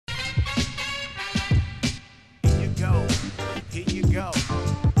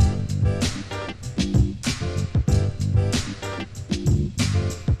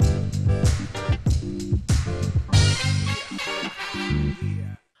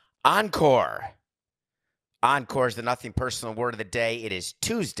Encore. Encore is the nothing personal word of the day. It is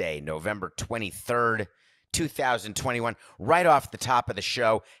Tuesday, November 23rd, 2021. Right off the top of the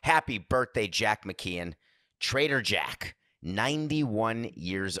show, happy birthday, Jack McKeon. Trader Jack, 91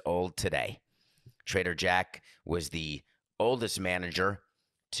 years old today. Trader Jack was the oldest manager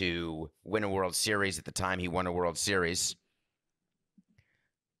to win a World Series at the time he won a World Series.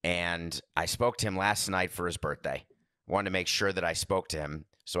 And I spoke to him last night for his birthday. Wanted to make sure that I spoke to him.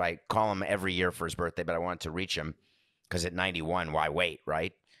 So I call him every year for his birthday, but I wanted to reach him because at 91, why wait,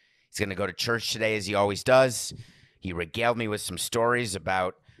 right? He's going to go to church today as he always does. He regaled me with some stories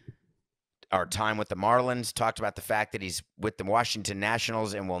about our time with the Marlins, talked about the fact that he's with the Washington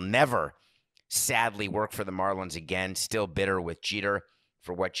Nationals and will never, sadly, work for the Marlins again, still bitter with Jeter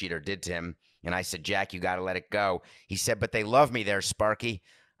for what Jeter did to him. And I said, Jack, you got to let it go. He said, but they love me there, Sparky.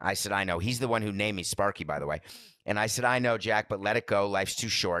 I said, I know. He's the one who named me Sparky, by the way. And I said, I know, Jack, but let it go. Life's too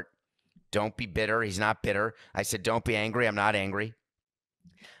short. Don't be bitter. He's not bitter. I said, don't be angry. I'm not angry.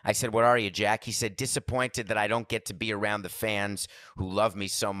 I said, what are you, Jack? He said, disappointed that I don't get to be around the fans who love me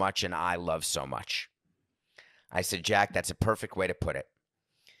so much and I love so much. I said, Jack, that's a perfect way to put it.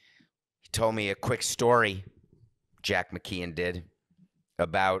 He told me a quick story, Jack McKeon did,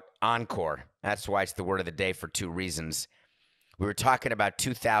 about encore. That's why it's the word of the day for two reasons. We were talking about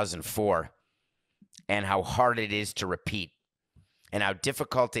 2004 and how hard it is to repeat and how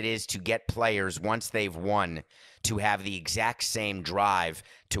difficult it is to get players, once they've won, to have the exact same drive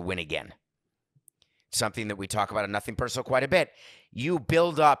to win again. Something that we talk about in Nothing Personal quite a bit. You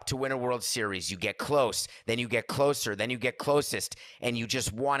build up to win a World Series. You get close, then you get closer, then you get closest, and you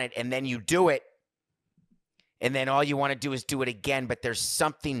just want it, and then you do it. And then all you want to do is do it again, but there's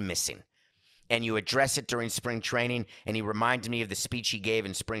something missing. And you address it during spring training, and he reminded me of the speech he gave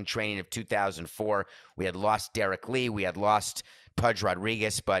in spring training of 2004. We had lost Derek Lee. We had lost Pudge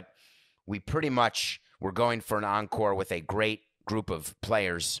Rodriguez, but we pretty much were going for an encore with a great group of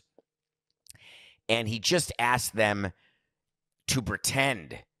players. And he just asked them to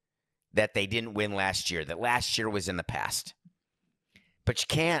pretend that they didn't win last year, that last year was in the past. But you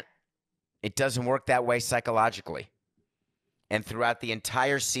can't. It doesn't work that way psychologically. And throughout the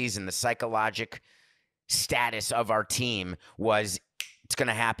entire season, the psychologic status of our team was, it's going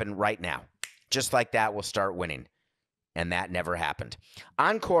to happen right now. Just like that, we'll start winning. And that never happened.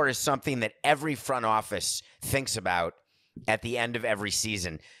 Encore is something that every front office thinks about at the end of every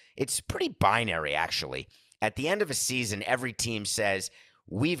season. It's pretty binary, actually. At the end of a season, every team says,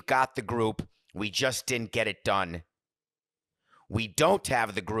 we've got the group, we just didn't get it done. We don't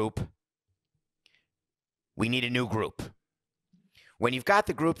have the group, we need a new group. When you've got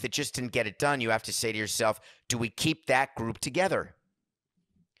the group that just didn't get it done, you have to say to yourself, do we keep that group together?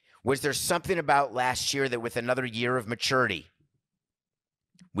 Was there something about last year that with another year of maturity,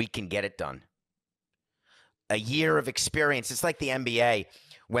 we can get it done? A year of experience. It's like the NBA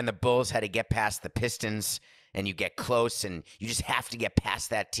when the Bulls had to get past the Pistons and you get close and you just have to get past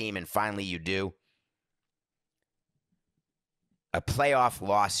that team and finally you do. A playoff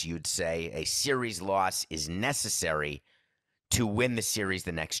loss, you'd say, a series loss is necessary to win the series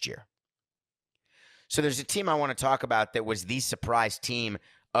the next year. So there's a team I want to talk about that was the surprise team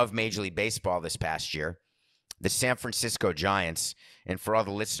of Major League Baseball this past year, the San Francisco Giants. And for all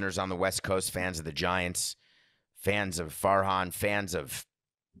the listeners on the West Coast, fans of the Giants, fans of Farhan, fans of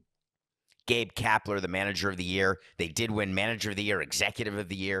Gabe Kapler, the manager of the year, they did win manager of the year, executive of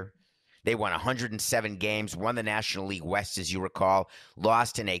the year. They won 107 games, won the National League West, as you recall,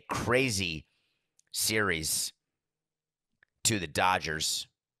 lost in a crazy series to the Dodgers,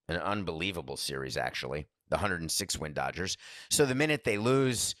 an unbelievable series, actually, the 106-win Dodgers. So the minute they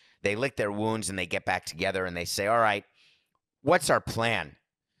lose, they lick their wounds and they get back together and they say, all right, what's our plan?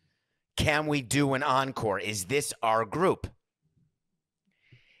 Can we do an encore? Is this our group?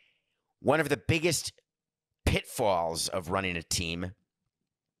 One of the biggest pitfalls of running a team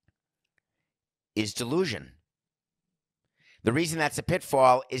is delusion. The reason that's a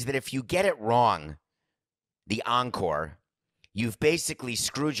pitfall is that if you get it wrong, the encore, you've basically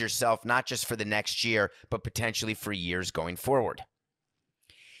screwed yourself not just for the next year, but potentially for years going forward.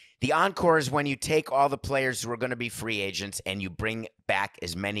 The encore is when you take all the players who are going to be free agents and you bring back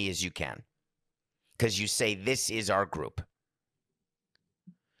as many as you can. Because you say, this is our group.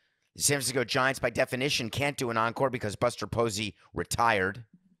 The San Francisco Giants, by definition, can't do an encore because Buster Posey retired.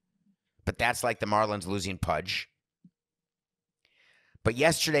 But that's like the Marlins losing Pudge. But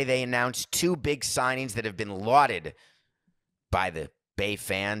yesterday they announced two big signings that have been lauded by the Bay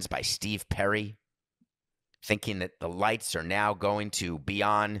fans, by Steve Perry, thinking that the lights are now going to be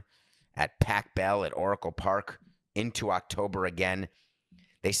on at Pac Bell at Oracle Park into October again.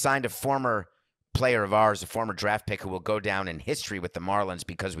 They signed a former player of ours, a former draft pick who will go down in history with the Marlins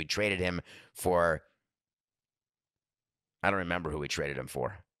because we traded him for, I don't remember who we traded him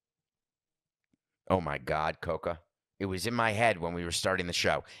for. Oh my God, Coca. It was in my head when we were starting the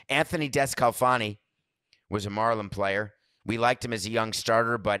show. Anthony Descalfani was a Marlin player. We liked him as a young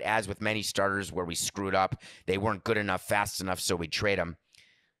starter, but as with many starters where we screwed up, they weren't good enough, fast enough, so we trade them,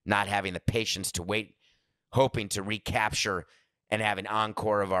 not having the patience to wait, hoping to recapture and have an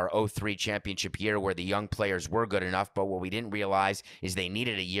encore of our 03 championship year where the young players were good enough, but what we didn't realize is they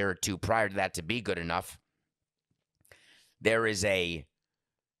needed a year or two prior to that to be good enough. There is a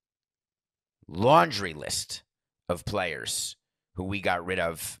laundry list of players who we got rid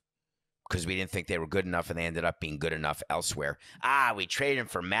of because we didn't think they were good enough, and they ended up being good enough elsewhere. We traded him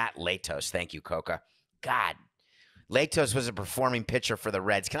for Matt Latos. Thank you, Coca. God, Latos was a performing pitcher for the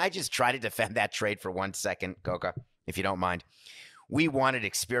Reds. Can I just try to defend that trade for 1 second, Coca, if you don't mind? We wanted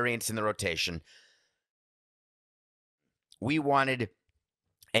experience in the rotation. We wanted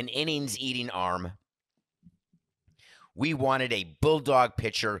an innings-eating arm. We wanted a bulldog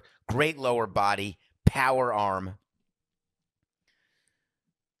pitcher, great lower body, power arm,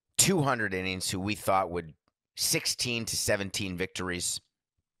 200 innings, who we thought would 16 to 17 victories.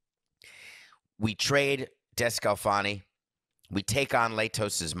 We trade Descalfani. We take on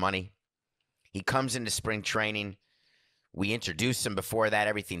Latos' money. He comes into spring training. We introduce him before that.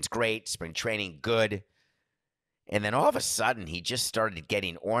 Everything's great. Spring training, good. And then all of a sudden, he just started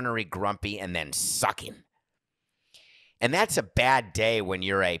getting ornery, grumpy, and then sucking. And that's a bad day when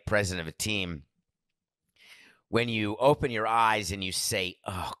you're a president of a team. When you open your eyes and you say,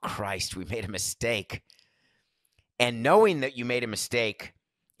 oh, Christ, we made a mistake. And knowing that you made a mistake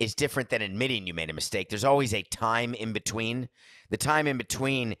is different than admitting you made a mistake. There's always a time in between. The time in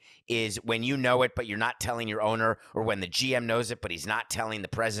between is when you know it, but you're not telling your owner, or when the GM knows it, but he's not telling the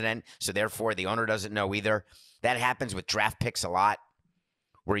president, so therefore the owner doesn't know either. That happens with draft picks a lot,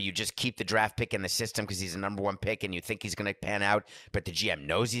 where you just keep the draft pick in the system because he's a number one pick and you think he's going to pan out, but the GM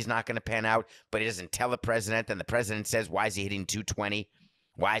knows he's not going to pan out, but he doesn't tell the president, and the president says, why is he hitting 220?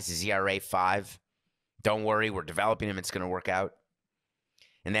 Why is his ERA 5? Don't worry, we're developing him. It's going to work out.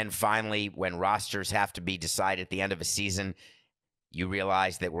 And then finally, when rosters have to be decided at the end of a season, you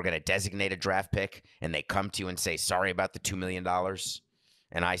realize that we're going to designate a draft pick, and they come to you and say, sorry about the $2 million.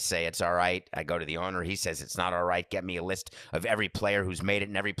 And I say, it's all right. I go to the owner. He says, it's not all right. Get me a list of every player who's made it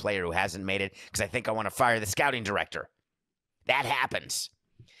and every player who hasn't made it, because I think I want to fire the scouting director. That happens.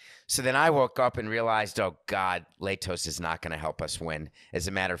 So then I woke up and realized, oh, God, Latos is not going to help us win. As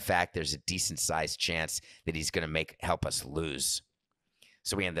a matter of fact, there's a decent-sized chance that he's going to help us lose.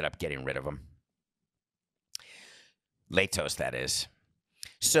 So we ended up getting rid of him. Latos, that is.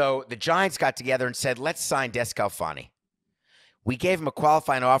 So the Giants got together and said, let's sign Descalfani. We gave him a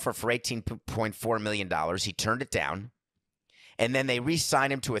qualifying offer for $18.4 million. He turned it down. And then they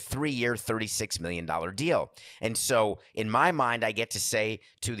re-signed him to a 3-year, $36 million deal. And so in my mind, I get to say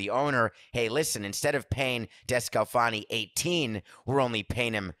to the owner, hey, listen, instead of paying Descalfani 18, we're only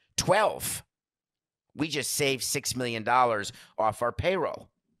paying him 12. We just saved $6 million off our payroll.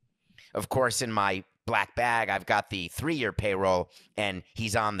 Of course, in my black bag, I've got the 3-year payroll, and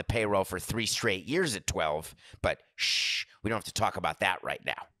he's on the payroll for 3 straight years at 12. But shh, we don't have to talk about that right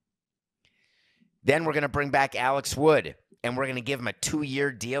now. Then we're going to bring back Alex Wood, and we're going to give him a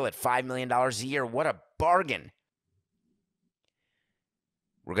 2-year deal at $5 million a year. What a bargain.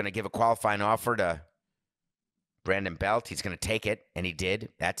 We're going to give a qualifying offer to Brandon Belt. He's going to take it, and he did.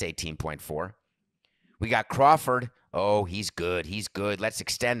 That's 18.4. We got Crawford. Oh, he's good. He's good. Let's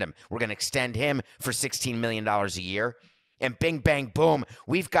extend him. We're going to extend him for $16 million a year. And bing, bang, boom,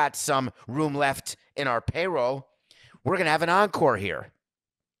 we've got some room left in our payroll. We're going to have an encore here.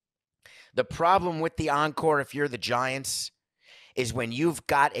 The problem with the encore, if you're the Giants, is when you've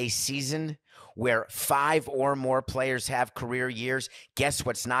got a season where 5 or more players have career years, guess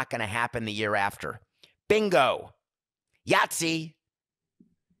what's not going to happen the year after? Bingo. Yahtzee.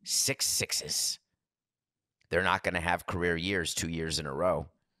 6 sixes. They're not going to have career years 2 years in a row.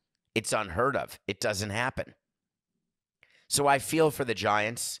 It's unheard of. It doesn't happen. So I feel for the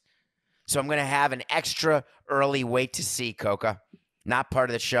Giants. So I'm going to have an extra early wait to see, Coca. Not part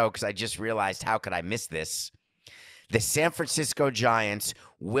of the show because I just realized, how could I miss this? The San Francisco Giants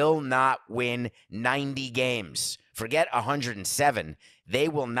will not win 90 games. Forget 107. They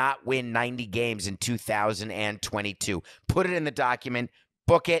will not win 90 games in 2022. Put it in the document.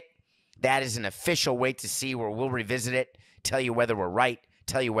 Book it. That is an official wait to see where we'll revisit it, tell you whether we're right,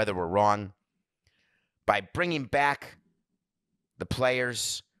 tell you whether we're wrong. By bringing back the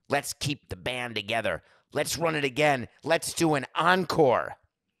players, let's keep the band together. Let's run it again. Let's do an encore.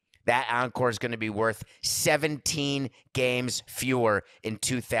 That encore is going to be worth 17 games fewer in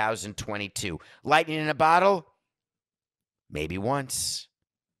 2022. Lightning in a bottle? Maybe once,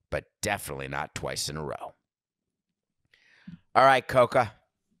 but definitely not twice in a row. All right, Coca.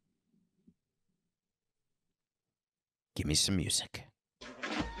 Give me some music.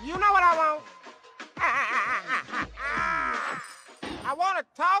 You know what I want? I want to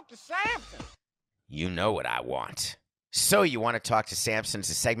talk to Samson. You know what I want. So you want to talk to Samson? It's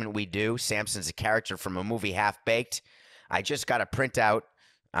a segment we do. Samson's a character from a movie, Half Baked. I just got a printout.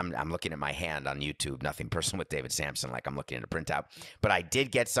 I'm looking at my hand on YouTube. Nothing personal with David Samson, like I'm looking at a printout. But I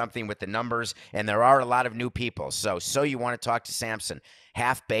did get something with the numbers, and there are a lot of new people. So you want to talk to Samson.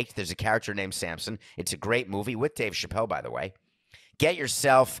 Half Baked, there's a character named Samson. It's a great movie with Dave Chappelle, by the way. Get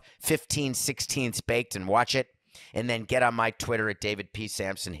yourself 15/16 baked and watch it. And then get on my Twitter at David P.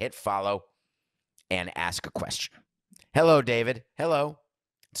 Samson. Hit follow and ask a question. Hello, David. Hello.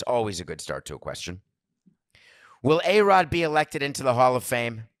 It's always a good start to a question. Will A-Rod be elected into the Hall of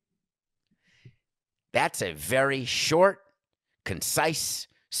Fame? That's a very short, concise,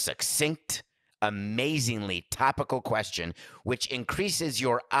 succinct, amazingly topical question, which increases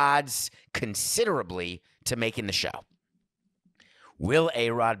your odds considerably to making the show. Will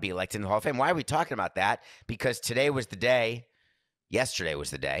A-Rod be elected in the Hall of Fame? Why are we talking about that? Because today was the day. Yesterday was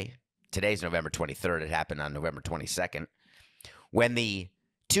the day. Today's November 23rd. It happened on November 22nd. When the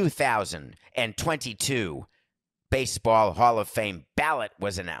 2022 Baseball Hall of Fame ballot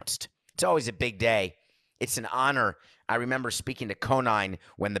was announced. It's always a big day. It's an honor. I remember speaking to Conine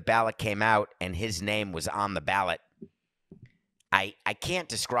when the ballot came out and his name was on the ballot. I can't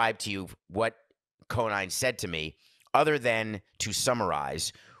describe to you what Conine said to me other than to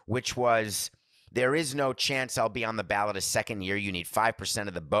summarize, which was, there is no chance I'll be on the ballot a second year. You need 5%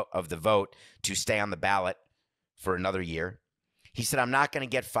 of the vote to stay on the ballot for another year. He said, I'm not going to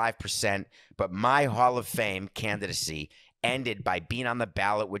get 5%, but my Hall of Fame candidacy ended by being on the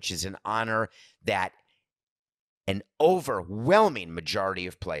ballot, which is an honor that an overwhelming majority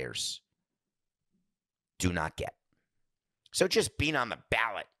of players do not get. So just being on the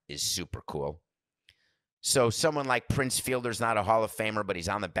ballot is super cool. So someone like Prince Fielder's not a Hall of Famer, but he's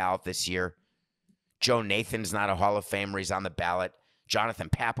on the ballot this year. Joe Nathan's not a Hall of Famer. He's on the ballot. Jonathan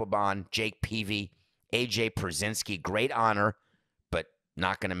Papelbon, Jake Peavy, A.J. Przinsky, great honor, but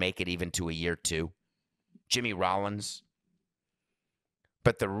not going to make it even to a year two. Jimmy Rollins.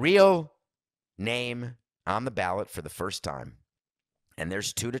 But the real name on the ballot for the first time, and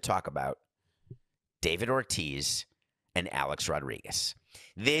there's two to talk about, David Ortiz and Alex Rodriguez.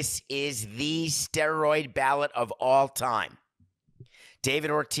 This is the steroid ballot of all time.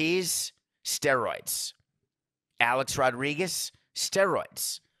 David Ortiz, steroids. Alex Rodriguez,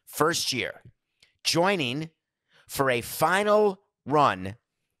 steroids. First year. Joining for a final run,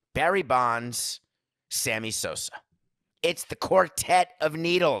 Barry Bonds, Sammy Sosa. It's the quartet of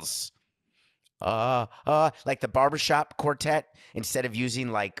needles. Like the barbershop quartet, instead of using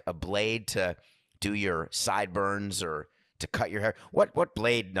like a blade to do your sideburns or to cut your hair. What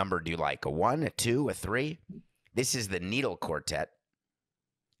blade number do you like? A 1, a 2, a 3? This is the needle quartet.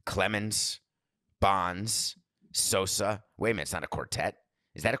 Clemens, Bonds, Sosa. Wait a minute, it's not a quartet.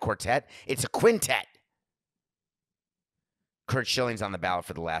 Is that a quartet? It's a quintet. Curt Schilling's on the ballot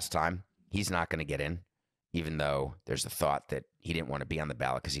for the last time. He's not going to get in, even though there's a thought that he didn't want to be on the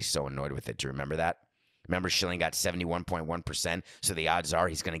ballot because he's so annoyed with it. Do you remember that? Remember Schilling got 71.1%, so the odds are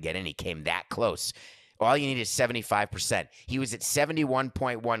he's going to get in. He came that close. All you need is 75%. He was at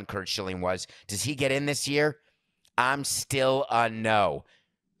 71.1, Curt Schilling was. Does he get in this year? I'm still a no.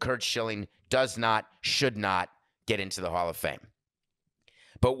 Curt Schilling does not, should not get into the Hall of Fame.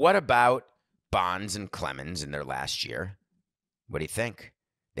 But what about Bonds and Clemens in their last year? What do you think?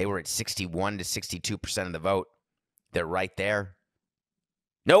 They were at 61 to 62% of the vote. They're right there.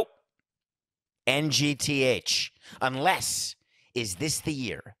 Nope. NGTH. Unless, is this the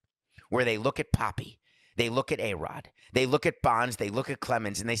year where they look at Poppy, they look at A-Rod, they look at Bonds, they look at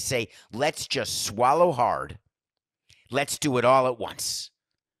Clemens, and they say, let's just swallow hard. Let's do it all at once.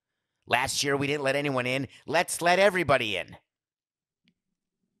 Last year, we didn't let anyone in. Let's let everybody in.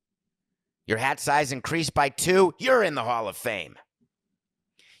 Your hat size increased by 2, you're in the Hall of Fame.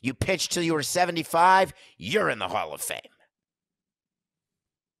 You pitched till you were 75, you're in the Hall of Fame.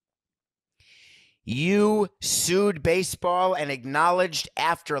 You sued baseball and acknowledged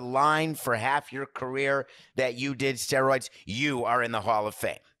after lying for half your career that you did steroids. You are in the Hall of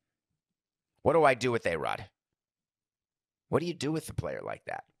Fame. What do I do with A-Rod? What do you do with a player like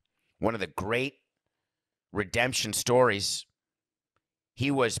that? One of the great redemption stories.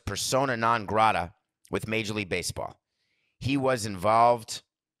 He was persona non grata with Major League Baseball. He was involved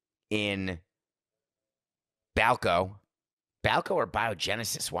in Balco or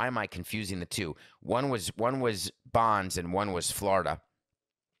Biogenesis. Why am I confusing the two? One was Bonds and one was Florida.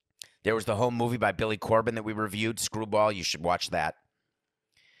 There was the whole movie by Billy Corben that we reviewed, Screwball. You should watch that.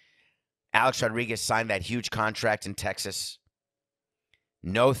 Alex Rodriguez signed that huge contract in Texas.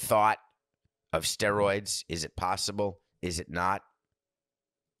 No thought of steroids. Is it possible? Is it not?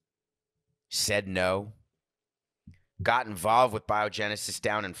 Said no. Got involved with Biogenesis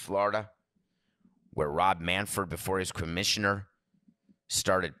down in Florida, where Rob Manfred, before he was commissioner,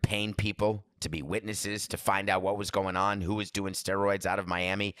 started paying people to be witnesses to find out what was going on, who was doing steroids out of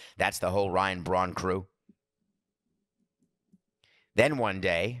Miami. That's the whole Ryan Braun crew. Then one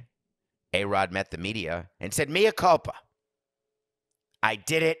day, A-Rod met the media and said, mea culpa. I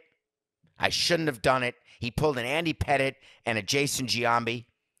did it. I shouldn't have done it. He pulled an Andy Pettit and a Jason Giambi,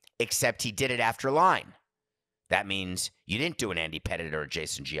 except he did it after line. That means you didn't do an Andy Pettit or a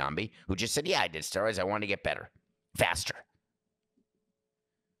Jason Giambi, who just said, yeah, I did steroids. I wanted to get better, faster.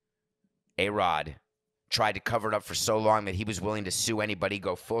 A-Rod tried to cover it up for so long that he was willing to sue anybody,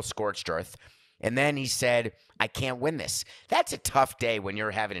 go full scorched earth. And then he said, I can't win this. That's a tough day when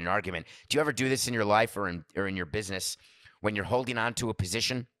you're having an argument. Do you ever do this in your life or in your business when you're holding on to a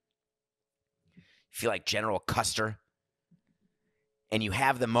position? You feel like General Custer. And you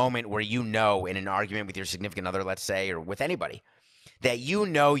have the moment where you know in an argument with your significant other, let's say, or with anybody, that you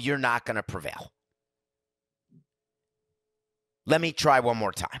know you're not going to prevail. Let me try one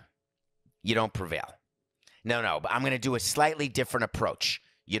more time. You don't prevail. No, but I'm going to do a slightly different approach.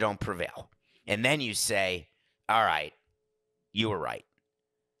 You don't prevail. And then you say, all right, you were right.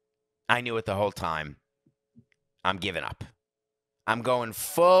 I knew it the whole time. I'm giving up. I'm going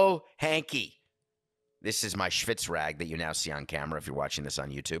full hanky. This is my Schwitz rag that you now see on camera if you're watching this on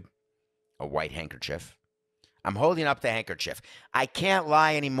YouTube. A white handkerchief. I'm holding up the handkerchief. I can't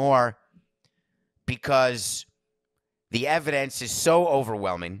lie anymore because the evidence is so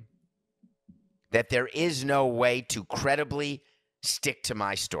overwhelming that there is no way to credibly stick to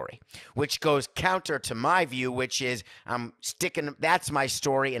my story, which goes counter to my view, which is that's my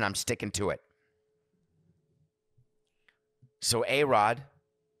story and I'm sticking to it. So A-Rod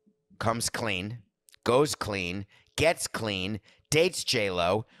comes clean, goes clean, gets clean, dates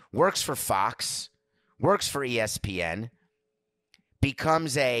J-Lo, works for Fox, works for ESPN,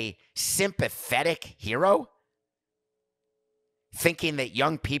 becomes a sympathetic hero, thinking that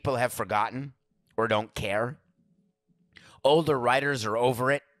young people have forgotten or don't care. Older writers are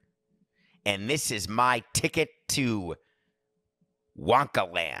over it. And this is my ticket to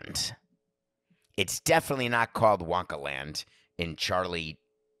Wonka Land. It's definitely not called Wonka Land in Charlie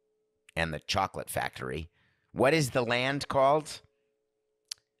and the Chocolate Factory. What is the land called?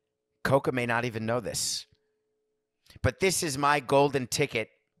 Coca may not even know this. But this is my golden ticket,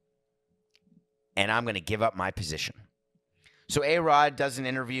 and I'm going to give up my position. So A-Rod does an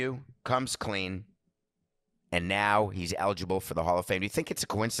interview, comes clean, and now he's eligible for the Hall of Fame. Do you think it's a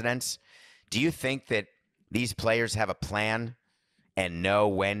coincidence? Do you think that these players have a plan and know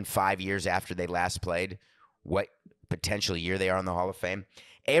when 5 years after they last played what potential year they are in the Hall of Fame?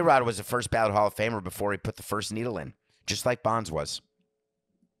 A-Rod was a first ballot Hall of Famer before he put the first needle in, just like Bonds was.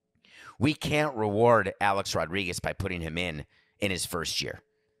 We can't reward Alex Rodriguez by putting him in his first year.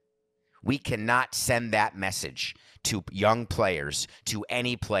 We cannot send that message to young players, to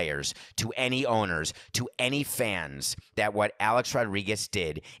any owners, to any fans, that what Alex Rodriguez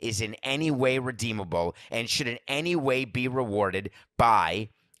did is in any way redeemable and should in any way be rewarded by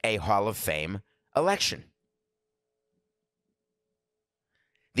a Hall of Fame election.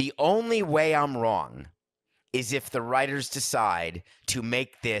 The only way I'm wrong is if the writers decide to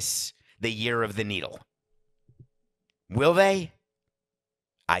make this the year of the needle. Will they?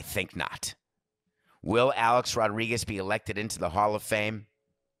 I think not. Will Alex Rodriguez be elected into the Hall of Fame?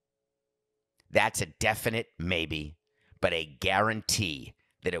 That's a definite maybe, but a guarantee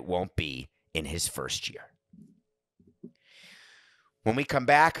that it won't be in his first year. When we come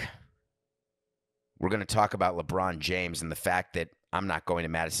back, we're going to talk about LeBron James and the fact that I'm not going to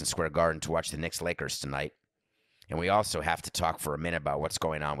Madison Square Garden to watch the Knicks-Lakers tonight. And we also have to talk for a minute about what's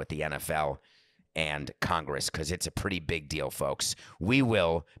going on with the NFL and Congress, because it's a pretty big deal, folks. We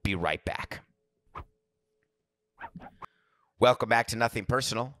will be right back. Welcome back to Nothing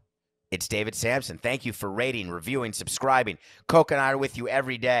Personal. It's David Samson. Thank you for rating, reviewing, subscribing. Coca and I are with you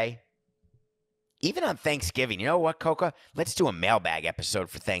every day. Even on Thanksgiving. You know what, Coca? Let's do a mailbag episode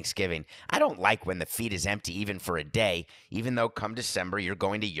for Thanksgiving. I don't like when the feed is empty even for a day, even though come December you're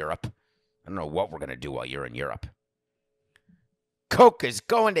going to Europe. I don't know what we're going to do while you're in Europe. Coca's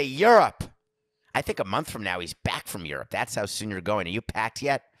going to Europe. I think a month from now he's back from Europe. That's how soon you're going. Are you packed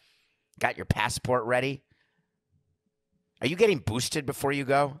yet? Got your passport ready? Are you getting boosted before you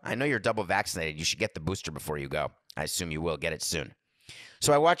go? I know you're double vaccinated. You should get the booster before you go. I assume you will get it soon.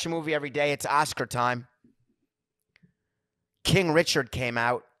 So I watch a movie every day. It's Oscar time. King Richard came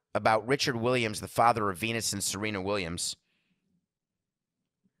out about Richard Williams, the father of Venus and Serena Williams.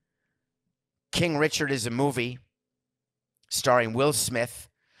 King Richard is a movie starring Will Smith,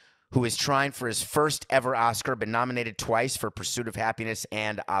 who is trying for his first ever Oscar, been nominated twice for Pursuit of Happiness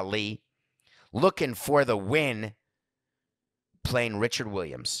and Ali. Looking for the win, playing Richard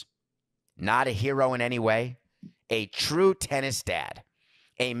Williams. Not a hero in any way, a true tennis dad.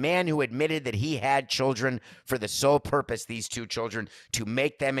 A man who admitted that he had children for the sole purpose, these two children, to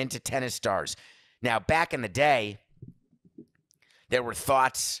make them into tennis stars. Now, back in the day, there were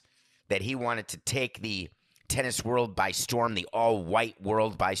thoughts that he wanted to take the tennis world by storm, the all-white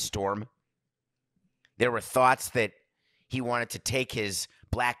world by storm. There were thoughts that he wanted to take his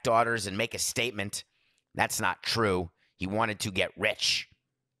black daughters and make a statement. That's not true. He wanted to get rich.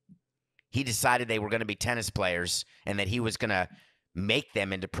 He decided they were going to be tennis players and that he was going to make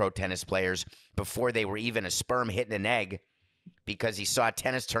them into pro tennis players before they were even a sperm hitting an egg, because he saw a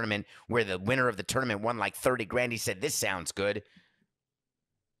tennis tournament where the winner of the tournament won like 30 grand. He said, this sounds good.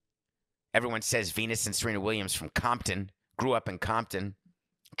 Everyone says Venus and Serena Williams from Compton, grew up in Compton.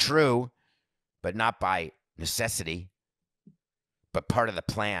 True, but not by necessity, but part of the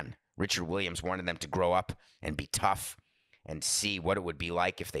plan. Richard Williams wanted them to grow up and be tough and see what it would be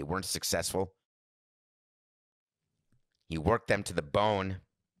like if they weren't successful. He worked them to the bone,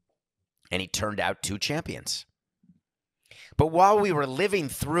 and he turned out two champions. But while we were living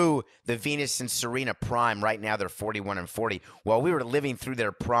through the Venus and Serena prime, right now they're 41 and 40, while we were living through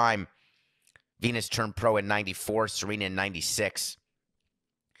their prime, Venus turned pro in 94, Serena in 96.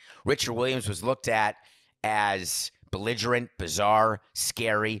 Richard Williams was looked at as belligerent, bizarre,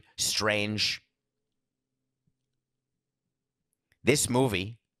 scary, strange. This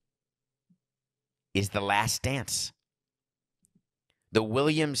movie is The Last Dance. The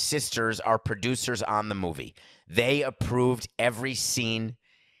Williams sisters are producers on the movie. They approved every scene,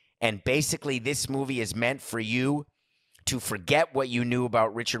 and basically this movie is meant for you to forget what you knew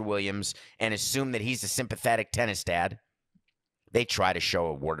about Richard Williams and assume that he's a sympathetic tennis dad. They try to show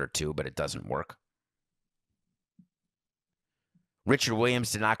a word or two, but it doesn't work. Richard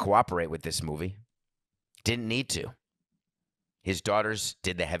Williams did not cooperate with this movie. Didn't need to. His daughters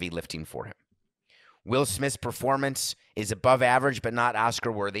did the heavy lifting for him. Will Smith's performance is above average, but not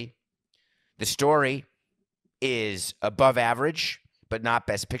Oscar-worthy. The story is above average, but not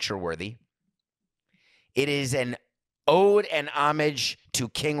Best Picture-worthy. It is an ode and homage to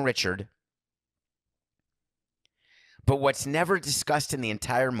King Richard. But what's never discussed in the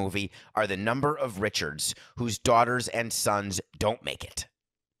entire movie are the number of Richards whose daughters and sons don't make it.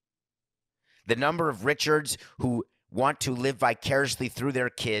 The number of Richards who want to live vicariously through their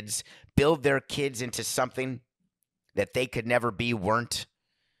kids, build their kids into something that they could never be, weren't,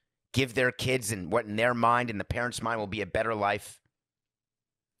 give their kids and what in their mind and the parents' mind will be a better life.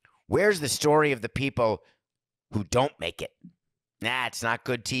 Where's the story of the people who don't make it? Nah, it's not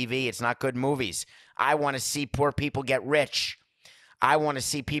good TV. It's not good movies. I want to see poor people get rich. I want to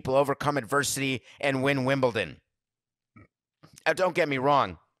see people overcome adversity and win Wimbledon. Now, don't get me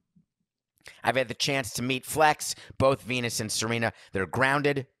wrong. I've had the chance to meet Flex, both Venus and Serena. They're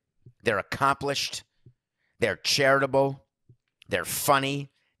grounded. They're accomplished. They're charitable. They're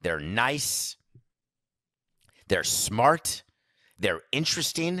funny. They're nice. They're smart. They're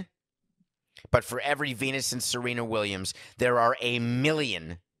interesting. But for every Venus and Serena Williams, there are a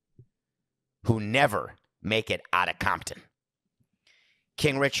million who never make it out of Compton.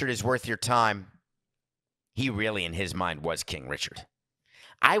 King Richard is worth your time. He really, in his mind, was King Richard.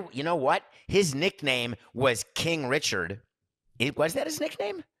 You know what? His nickname was King Richard. Was that his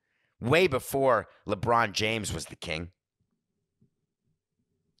nickname? Way before LeBron James was the king.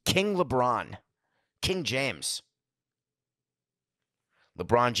 King LeBron. King James.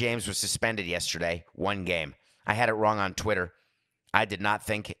 LeBron James was suspended yesterday, 1 game. I had it wrong on Twitter. I did not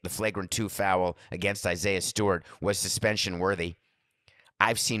think the flagrant 2 foul against Isaiah Stewart was suspension worthy.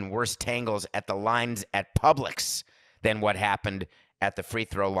 I've seen worse tangles at the lines at Publix than what happened at the free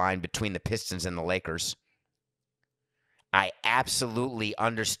throw line between the Pistons and the Lakers. I absolutely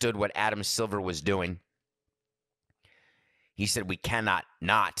understood what Adam Silver was doing. He said we cannot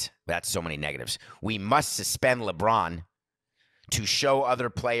not, that's so many negatives. We must suspend LeBron to show other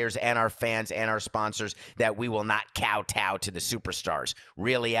players and our fans and our sponsors that we will not kowtow to the superstars.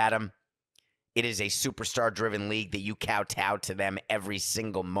 Really, Adam? It is a superstar-driven league that you kowtow to them every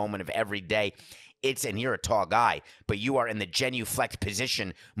single moment of every day. and you're a tall guy, but you are in the genuflect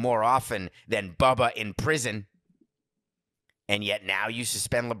position more often than Bubba in prison. And yet now you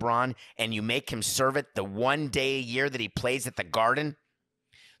suspend LeBron and you make him serve it the one day a year that he plays at the Garden.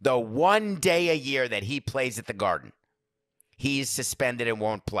 The one day a year that he plays at the Garden, he's suspended and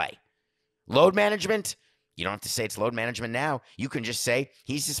won't play. Load management? You don't have to say it's load management now. You can just say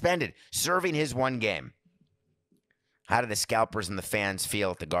he's suspended, serving his one game. How do the scalpers and the fans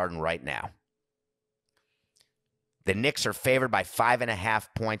feel at the Garden right now? The Knicks are favored by 5.5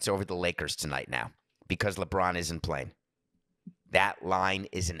 points over the Lakers tonight now because LeBron isn't playing. That line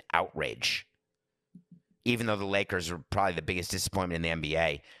is an outrage. Even though the Lakers are probably the biggest disappointment in the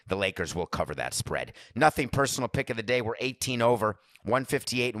NBA, the Lakers will cover that spread. Nothing personal pick of the day. We're 18 over,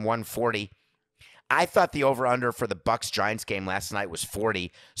 158 and 140. I thought the over-under for the Bucks-Giants game last night was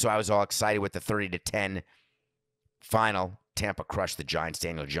 40, so I was all excited with the 30-10 final. Tampa crushed the Giants.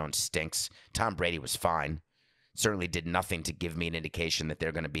 Daniel Jones stinks. Tom Brady was fine. Certainly did nothing to give me an indication that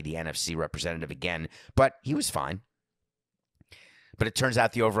they're going to be the NFC representative again, but he was fine. But it turns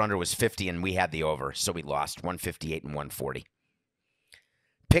out the over-under was 50, and we had the over, so we lost 158 and 140.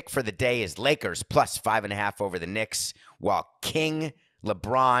 Pick for the day is Lakers plus 5.5 over the Knicks, while King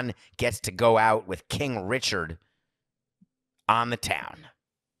LeBron gets to go out with King Richard on the town.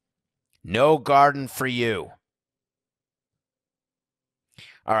 No Garden for you.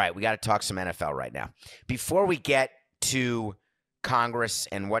 All right, we got to talk some NFL right now. Before we get to Congress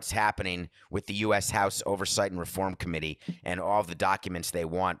and what's happening with the U.S. House Oversight and Reform Committee and all the documents they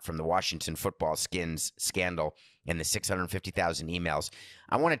want from the Washington football skins scandal and the 650,000 emails,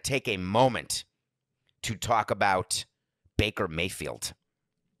 I want to take a moment to talk about Baker Mayfield.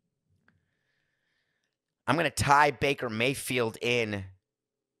 I'm going to tie Baker Mayfield in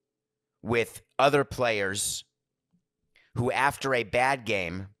with other players who, after a bad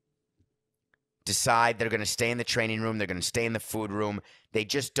game, decide they're going to stay in the training room, they're going to stay in the food room. They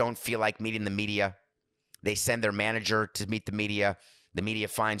just don't feel like meeting the media. They send their manager to meet the media. The media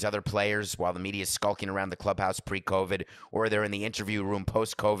finds other players while the media is skulking around the clubhouse pre-COVID, or they're in the interview room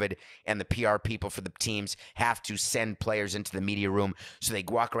post-COVID, and the PR people for the teams have to send players into the media room. So they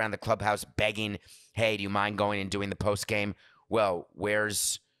walk around the clubhouse begging, hey, do you mind going and doing the post-game? Well,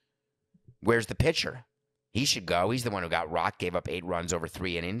 where's the pitcher? He should go. He's the one who got rocked, gave up 8 runs over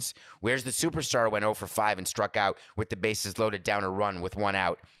 3 innings. Where's the superstar who went 0 for 5 and struck out with the bases loaded down a run with 1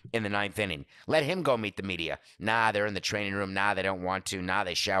 out in the 9th inning? Let him go meet the media. Nah, they're in the training room. Nah, they don't want to. Nah,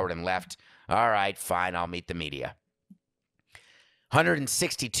 they showered and left. All right, fine, I'll meet the media.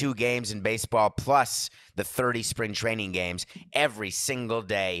 162 games in baseball plus the 30 spring training games every single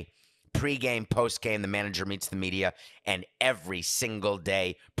day. Pre-game, post-game, the manager meets the media, and every single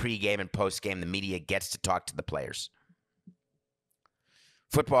day, pre-game and post-game, the media gets to talk to the players.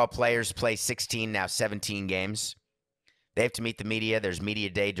 Football players play 16, now 17 games. They have to meet the media. There's media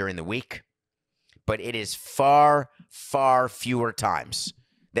day during the week, but it is far, far fewer times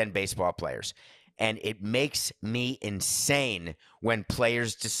than baseball players. And it makes me insane when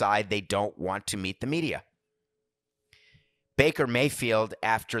players decide they don't want to meet the media. Baker Mayfield,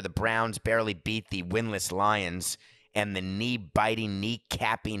 after the Browns barely beat the winless Lions and the knee-biting,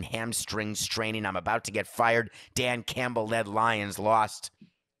 knee-capping, hamstring-straining, I'm about to get fired, Dan Campbell-led Lions lost,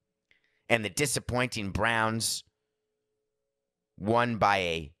 and the disappointing Browns won by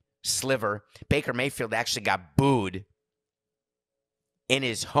a sliver, Baker Mayfield actually got booed in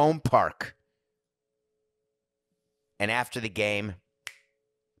his home park. And after the game,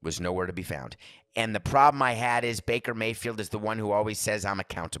 was nowhere to be found. And the problem I had is Baker Mayfield is the one who always says, I'm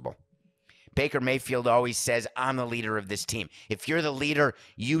accountable. Baker Mayfield always says, I'm the leader of this team. If you're the leader,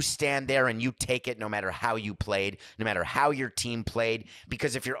 you stand there and you take it no matter how you played, no matter how your team played.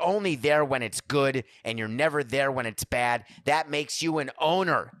 Because if you're only there when it's good and you're never there when it's bad, that makes you an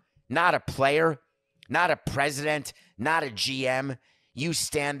owner, not a player, not a president, not a GM. You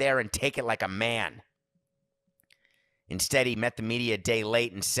stand there and take it like a man. Instead, he met the media a day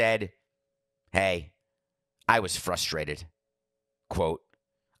late and said, hey, I was frustrated. Quote,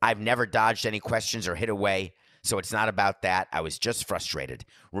 I've never dodged any questions or hid away, so it's not about that. I was just frustrated.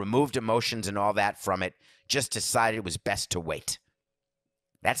 Removed emotions and all that from it. Just decided it was best to wait.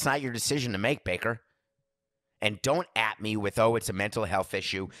 That's not your decision to make, Baker. And don't at me with, oh, it's a mental health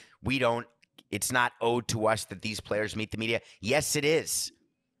issue. It's not owed to us that these players meet the media. Yes, it is.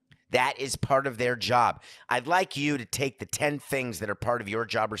 That is part of their job. I'd like you to take the 10 things that are part of your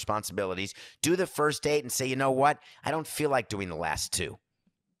job responsibilities, do the first 8 and say, you know what? I don't feel like doing the last 2.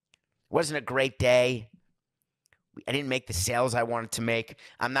 Wasn't a great day. I didn't make the sales I wanted to make.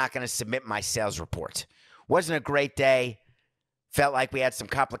 I'm not going to submit my sales report. Wasn't a great day. Felt like we had some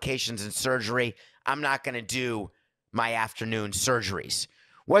complications in surgery. I'm not going to do my afternoon surgeries.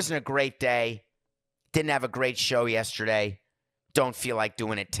 Wasn't a great day. Didn't have a great show yesterday. Don't feel like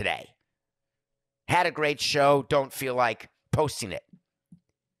doing it today. Had a great show. Don't feel like posting it.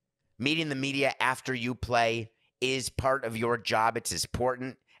 Meeting the media after you play is part of your job. It's as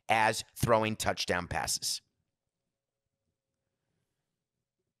important as throwing touchdown passes.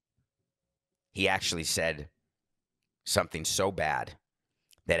 He actually said something so bad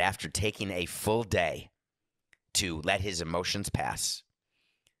that after taking a full day to let his emotions pass,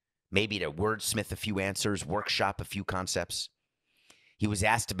 maybe to wordsmith a few answers, workshop a few concepts, he was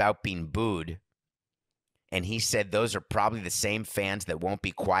asked about being booed, and he said those are probably the same fans that won't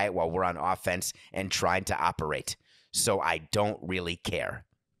be quiet while we're on offense and trying to operate. So I don't really care.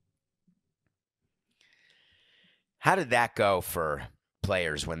 How did that go for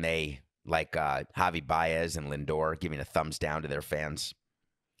players when they, like Javi Baez and Lindor, giving a thumbs down to their fans?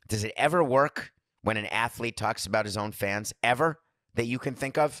 Does it ever work when an athlete talks about his own fans? Ever? That you can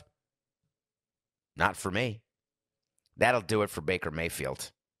think of? Not for me. That'll do it for Baker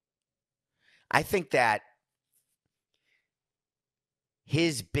Mayfield. I think that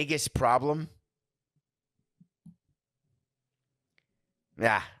his biggest problem,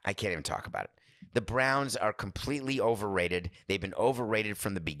 I can't even talk about it. The Browns are completely overrated. They've been overrated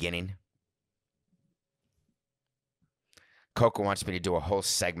from the beginning. Coco wants me to do a whole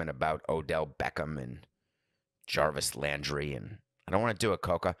segment about Odell Beckham and Jarvis Landry, and I don't want to do it,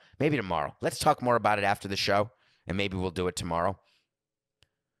 Coco. Maybe tomorrow. Let's talk more about it after the show, and maybe we'll do it tomorrow.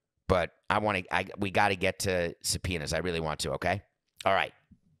 But we got to get to subpoenas. I really want to, okay? All right.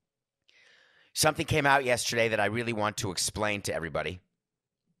 Something came out yesterday that I really want to explain to everybody.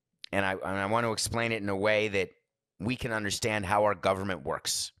 And I want to explain it in a way that we can understand how our government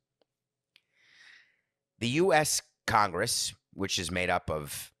works. The U.S. Congress, which is made up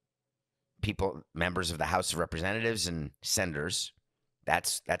of people, members of the House of Representatives and senators,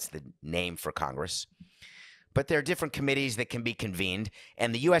 that's the name for Congress. But there are different committees that can be convened.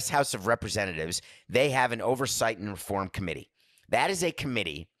 And the U.S. House of Representatives, they have an Oversight and Reform Committee. That is a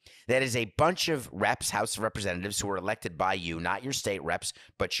committee that is a bunch of reps, House of Representatives, who are elected by you, not your state reps,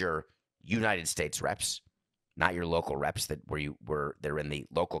 but your United States reps, not your local reps they're in the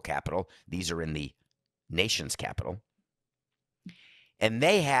local capital. These are in the nation's capital. And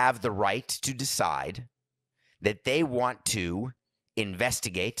they have the right to decide that they want to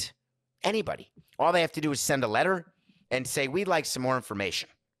investigate anybody. All they have to do is send a letter and say, we'd like some more information.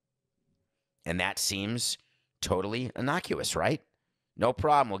 And that seems totally innocuous, right? No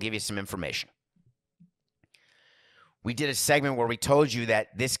problem. We'll give you some information. We did a segment where we told you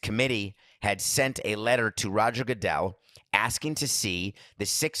that this committee had sent a letter to Roger Goodell asking to see the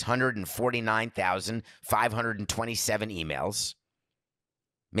 649,527 emails.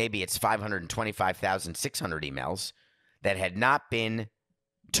 Maybe it's 525,600 emails that had not been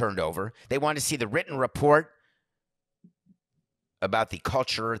turned over. They wanted to see the written report about the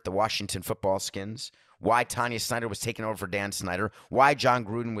culture at the Washington Football Skins, why Tanya Snyder was taking over for Dan Snyder, why John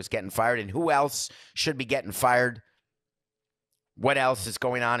Gruden was getting fired, and who else should be getting fired. What else is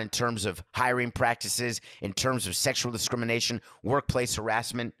going on in terms of hiring practices, in terms of sexual discrimination, workplace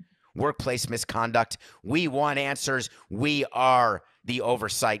harassment, workplace misconduct? We want answers. We are the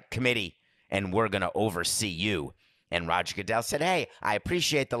Oversight Committee, and we're going to oversee you. And Roger Goodell said, hey, I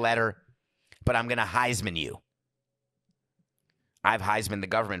appreciate the letter, but I'm going to Heisman you. I've Heisman the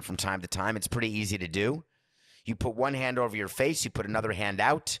government from time to time. It's pretty easy to do. You put one hand over your face, you put another hand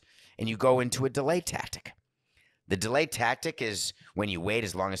out, and you go into a delay tactic. The delay tactic is when you wait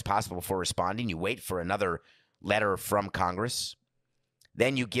as long as possible before responding. You wait for another letter from Congress.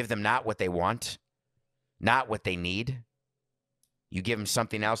 Then you give them not what they want, not what they need. You give them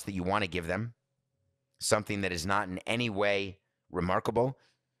something else that you want to give them, something that is not in any way remarkable,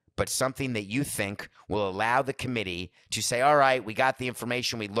 but something that you think will allow the committee to say, all right, we got the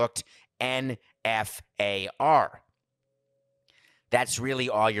information, we looked, NFAR. That's really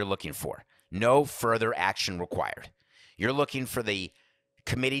all you're looking for. No further action required. You're looking for the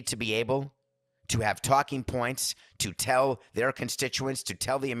committee to be able to have talking points, to tell their constituents, to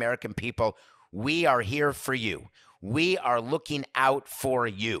tell the American people, we are here for you. We are looking out for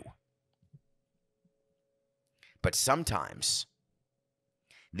you. But sometimes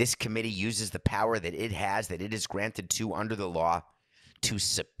this committee uses the power that it has, that it is granted to under the law, to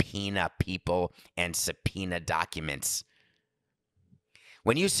subpoena people and subpoena documents.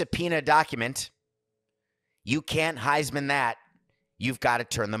 When you subpoena a document, you can't Heisman that. You've got to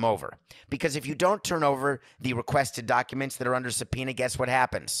turn them over. Because if you don't turn over the requested documents that are under subpoena, guess what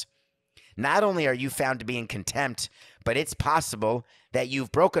happens? Not only are you found to be in contempt, but it's possible that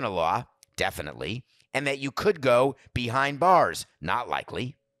you've broken a law, definitely, and that you could go behind bars. Not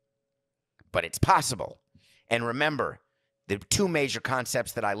likely, but it's possible. And remember, the two major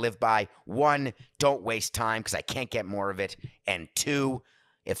concepts that I live by: one, don't waste time because I can't get more of it. And two,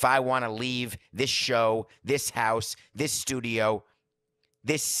 if I want to leave this show, this house, this studio,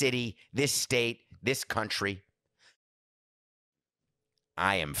 this city, this state, this country,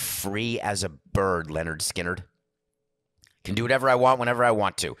 I am free as a bird, Leonard Skinner. Can do whatever I want whenever I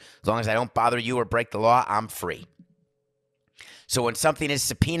want to. As long as I don't bother you or break the law, I'm free. So when something is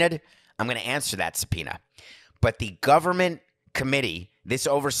subpoenaed, I'm going to answer that subpoena. But the government committee, this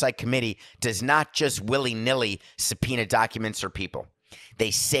oversight committee, does not just willy-nilly subpoena documents or people.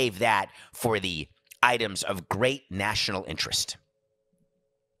 They save that for the items of great national interest.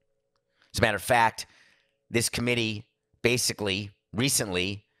 As a matter of fact, this committee basically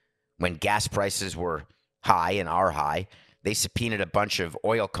recently, when gas prices were high and are high, they subpoenaed a bunch of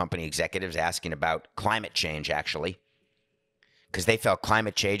oil company executives asking about climate change, actually, because they felt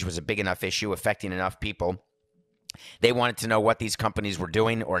climate change was a big enough issue affecting enough people. They wanted to know what these companies were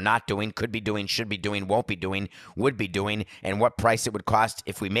doing or not doing, could be doing, should be doing, won't be doing, would be doing, and what price it would cost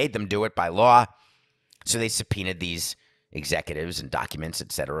if we made them do it by law. So they subpoenaed these executives and documents,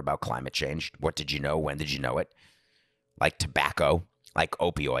 et cetera, about climate change. What did you know? When did you know it? Like tobacco, like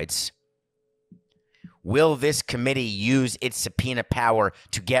opioids. Will this committee use its subpoena power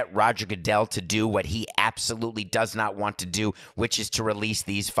to get Roger Goodell to do what he absolutely does not want to do, which is to release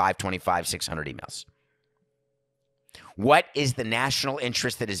these 525, 600 emails? What is the national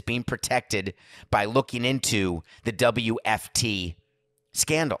interest that is being protected by looking into the WFT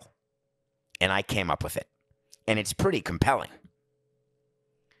scandal? And I came up with it. And it's pretty compelling.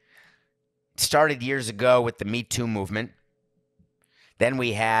 It started years ago with the Me Too movement. Then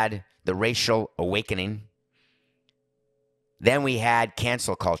we had the racial awakening. Then we had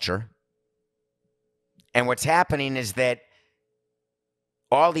cancel culture. And what's happening is that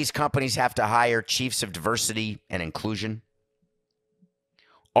all these companies have to hire chiefs of diversity and inclusion.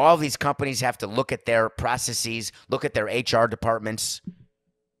 All these companies have to look at their processes, look at their HR departments,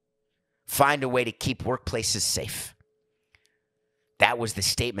 find a way to keep workplaces safe. That was the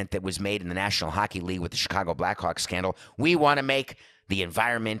statement that was made in the National Hockey League with the Chicago Blackhawks scandal. We want to make the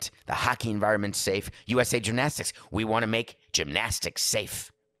environment, the hockey environment safe. USA Gymnastics, we want to make gymnastics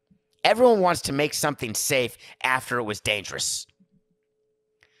safe. Everyone wants to make something safe after it was dangerous.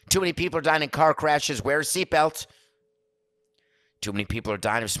 Too many people are dying in car crashes. Wear a seatbelt. Too many people are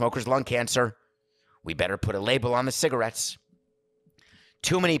dying of smokers' lung cancer. We better put a label on the cigarettes.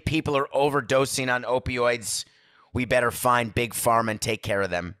 Too many people are overdosing on opioids. We better find Big Pharma and take care of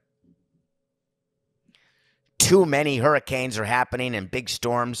them. Too many hurricanes are happening and big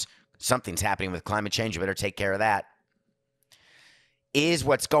storms. Something's happening with climate change. You better take care of that. Is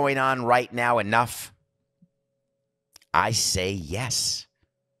what's going on right now enough? I say yes.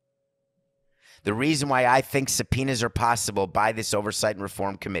 The reason why I think subpoenas are possible by this Oversight and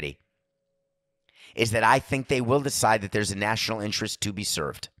Reform Committee is that I think they will decide that there's a national interest to be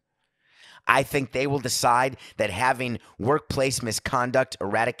served. I think they will decide that having workplace misconduct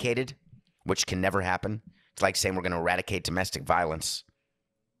eradicated, which can never happen. It's like saying we're going to eradicate domestic violence.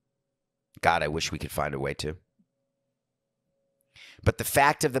 God, I wish we could find a way to. But the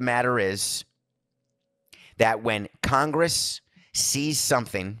fact of the matter is that when Congress sees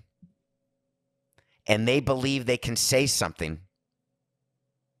something and they believe they can say something,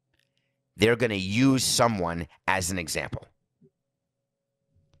 they're going to use someone as an example.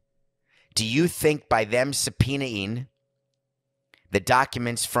 Do you think by them subpoenaing the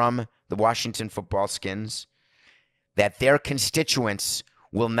documents from the Washington football skins that their constituents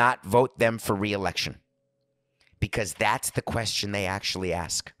will not vote them for re-election? Because that's the question they actually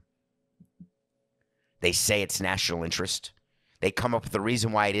ask. They say it's national interest. They come up with the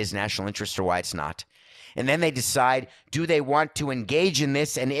reason why it is national interest or why it's not. And then they decide, do they want to engage in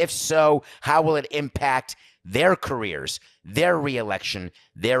this? And if so, how will it impact their careers, their re-election,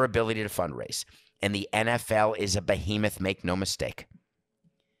 their ability to fundraise? And the NFL is a behemoth, make no mistake.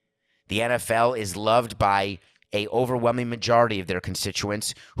 The NFL is loved by an overwhelming majority of their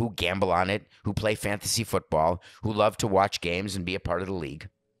constituents who gamble on it, who play fantasy football, who love to watch games and be a part of the league.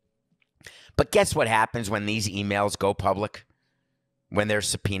 But guess what happens when these emails go public? When they're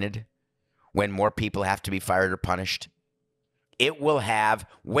subpoenaed? When more people have to be fired or punished? It will have,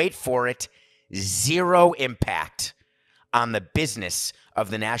 wait for it, zero impact on the business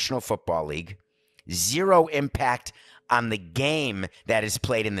of the National Football League, zero impact on the game that is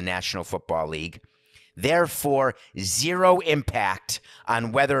played in the National Football League, therefore zero impact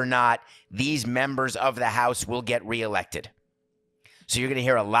on whether or not these members of the House will get reelected. So you're going to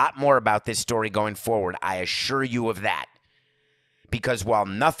hear a lot more about this story going forward. I assure you of that. Because while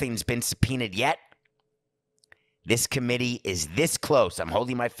nothing's been subpoenaed yet, this committee is this close. I'm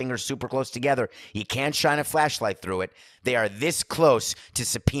holding my fingers super close together. You can't shine a flashlight through it. They are this close to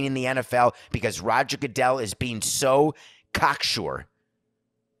subpoenaing the NFL because Roger Goodell is being so cocksure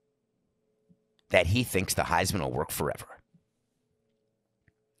that he thinks the Heisman will work forever.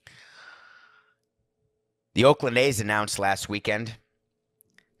 The Oakland A's announced last weekend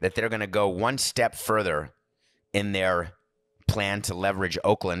that they're going to go one step further in their plan to leverage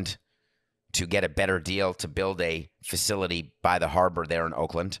Oakland to get a better deal to build a facility by the harbor there in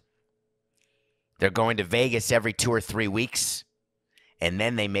Oakland. They're going to Vegas every 2 or 3 weeks, and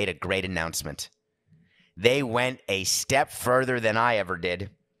then they made a great announcement. They went a step further than I ever did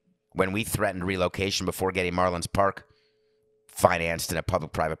when we threatened relocation before getting Marlins Park financed in a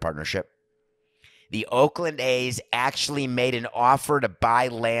public-private partnership. The Oakland A's actually made an offer to buy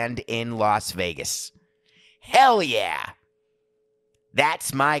land in Las Vegas. Hell yeah!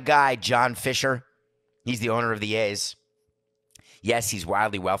 That's my guy, John Fisher. He's the owner of the A's. Yes, he's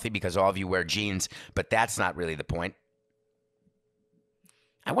wildly wealthy because all of you wear jeans, but that's not really the point.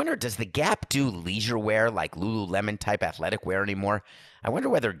 I wonder, does the Gap do leisure wear like Lululemon type athletic wear anymore? I wonder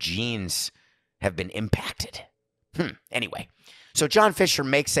whether jeans have been impacted. Anyway, so John Fisher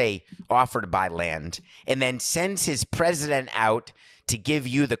makes a offer to buy land and then sends his president out to give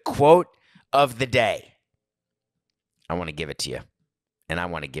you the quote of the day. I want to give it to you. And I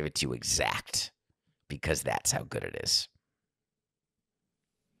want to give it to you exact because that's how good it is.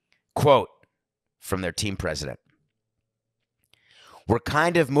 Quote from their team president. We're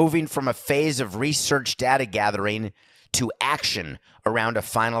kind of moving from a phase of research data gathering to action around a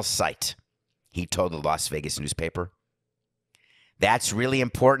final site, he told the Las Vegas newspaper. That's really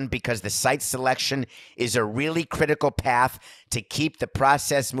important because the site selection is a really critical path to keep the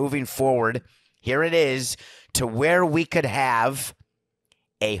process moving forward. Here it is, to where we could have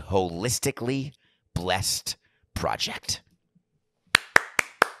a holistically blessed project.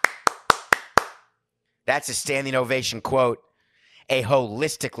 That's a standing ovation quote. A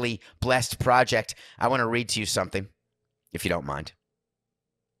holistically blessed project. I want to read to you something, if you don't mind.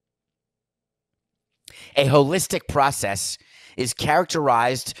 A holistic process is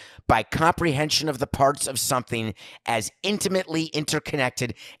characterized by comprehension of the parts of something as intimately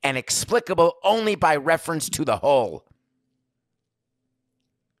interconnected and explicable only by reference to the whole.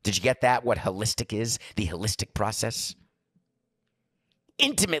 Did you get that? What holistic is? The holistic process?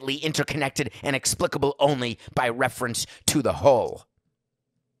 Intimately interconnected and explicable only by reference to the whole.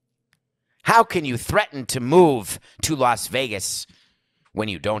 How can you threaten to move to Las Vegas when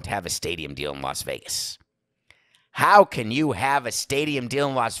you don't have a stadium deal in Las Vegas? How can you have a stadium deal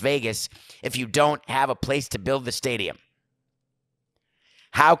in Las Vegas if you don't have a place to build the stadium?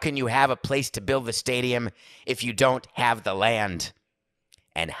 How can you have a place to build the stadium if you don't have the land?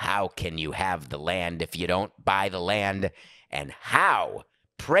 And how can you have the land if you don't buy the land? And how,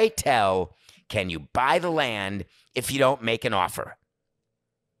 pray tell, can you buy the land if you don't make an offer?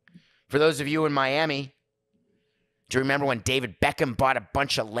 For those of you in Miami, do you remember when David Beckham bought a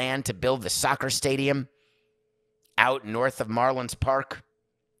bunch of land to build the soccer stadium out north of Marlins Park,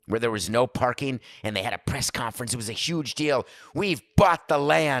 where there was no parking, and they had a press conference? It was a huge deal. We've bought the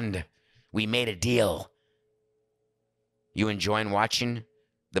land. We made a deal. You enjoying watching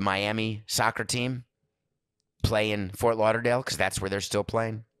the Miami soccer team play in Fort Lauderdale? Because that's where they're still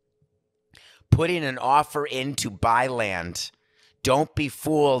playing. Putting an offer in to buy land. Don't be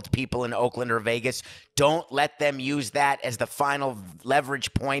fooled, people in Oakland or Vegas. Don't let them use that as the final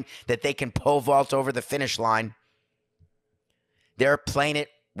leverage point that they can pole vault over the finish line. They're playing it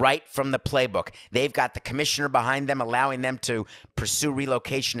right from the playbook. They've got the commissioner behind them, allowing them to pursue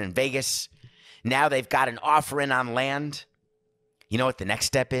relocation in Vegas. Now they've got an offer in on land. You know what the next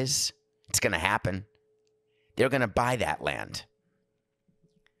step is? It's going to happen. They're going to buy that land.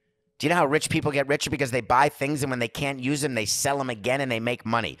 Do you know how rich people get richer? Because they buy things, and when they can't use them, they sell them again and they make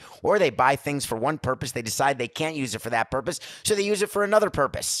money. Or they buy things for one purpose. They decide they can't use it for that purpose, so they use it for another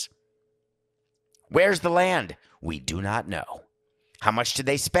purpose. Where's the land? We do not know. How much did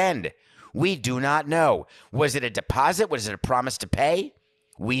they spend? We do not know. Was it a deposit? Was it a promise to pay?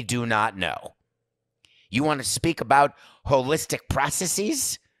 We do not know. You want to speak about holistic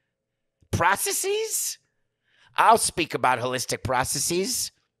processes? Processes? I'll speak about holistic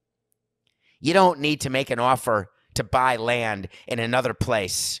processes. You don't need to make an offer to buy land in another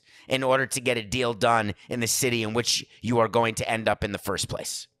place in order to get a deal done in the city in which you are going to end up in the first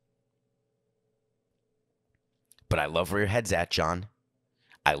place. But I love where your head's at, John.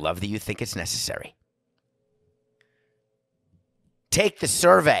 I love that you think it's necessary. Take the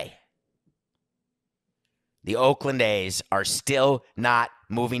survey. The Oakland A's are still not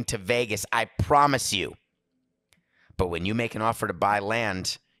moving to Vegas, I promise you. But when you make an offer to buy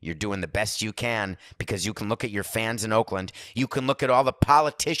land, you're doing the best you can because you can look at your fans in Oakland. You can look at all the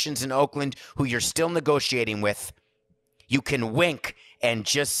politicians in Oakland who you're still negotiating with. You can wink and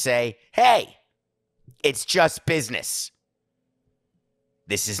just say, hey, it's just business.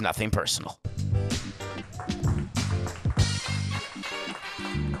 This is nothing personal.